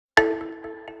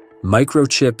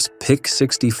Microchip's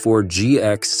PIC64GX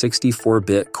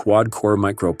 64-bit quad-core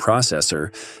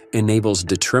microprocessor enables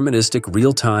deterministic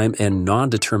real-time and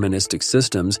non-deterministic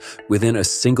systems within a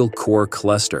single-core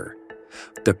cluster.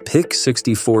 The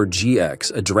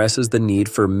PIC64GX addresses the need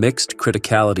for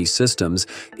mixed-criticality systems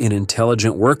in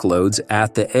intelligent workloads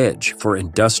at the edge for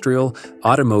industrial,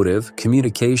 automotive,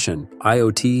 communication,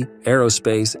 IoT,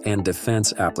 aerospace, and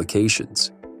defense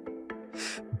applications.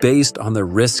 Based on the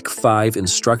RISC-V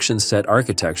instruction set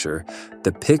architecture,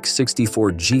 the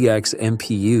PIC64GX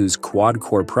MPU's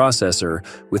quad-core processor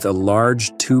with a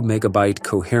large 2 MB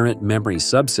coherent memory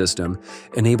subsystem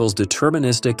enables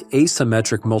deterministic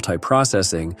asymmetric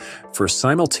multiprocessing for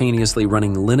simultaneously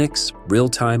running Linux,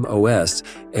 real-time OS,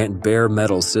 and bare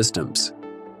metal systems.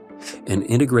 An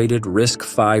integrated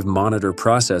RISC-V monitor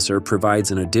processor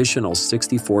provides an additional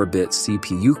 64-bit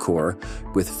CPU core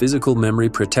with physical memory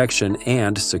protection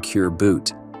and secure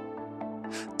boot.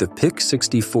 The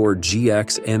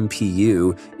PIC64GX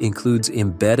MPU includes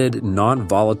embedded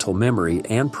non-volatile memory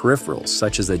and peripherals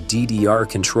such as a DDR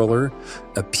controller,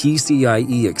 a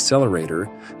PCIe accelerator,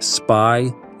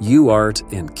 SPI,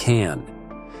 UART, and CAN.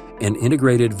 An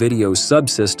integrated video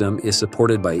subsystem is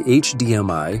supported by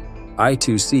HDMI,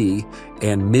 I2C,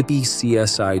 and MIPI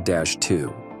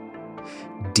CSI-2.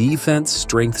 Defense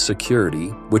strength security,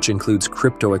 which includes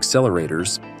crypto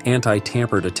accelerators,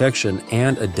 anti-tamper detection,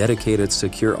 and a dedicated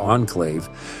secure enclave,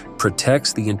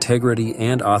 protects the integrity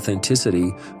and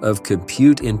authenticity of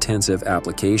compute-intensive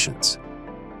applications.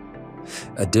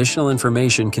 Additional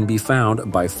information can be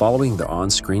found by following the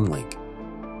on-screen link.